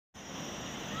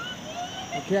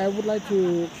Okay, I would like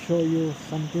to show you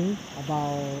something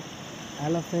about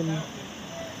elephant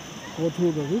go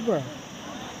to the river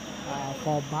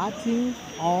for bathing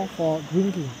or for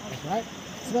drinking. That's right.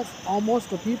 So that's almost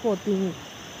the people think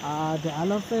the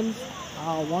elephants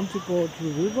want to go to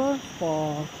the river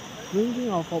for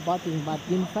drinking or for bathing, but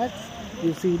in fact,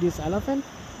 you see this elephant.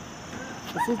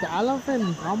 This is the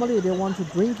elephant. Normally, they want to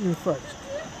drinking first.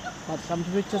 But some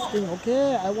people just think,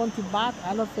 okay, I want to bath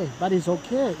elephant, but it's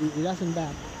okay, it doesn't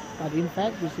bad. But in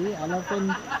fact, you see,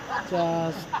 elephant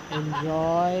just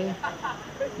enjoy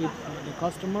with the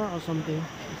customer or something.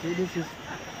 You see, this is.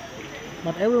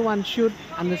 But everyone should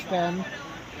understand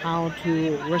how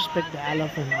to respect the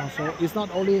elephant. Also, it's not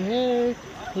only hey,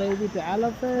 play with the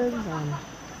elephant and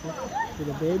with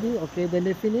the baby. Okay, when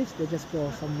they finish, they just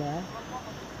go somewhere.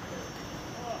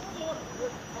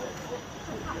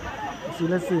 See,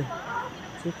 let's see.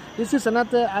 This is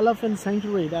another elephant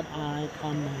sanctuary that I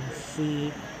come and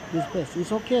see this place.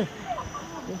 It's okay.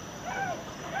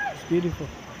 It's beautiful.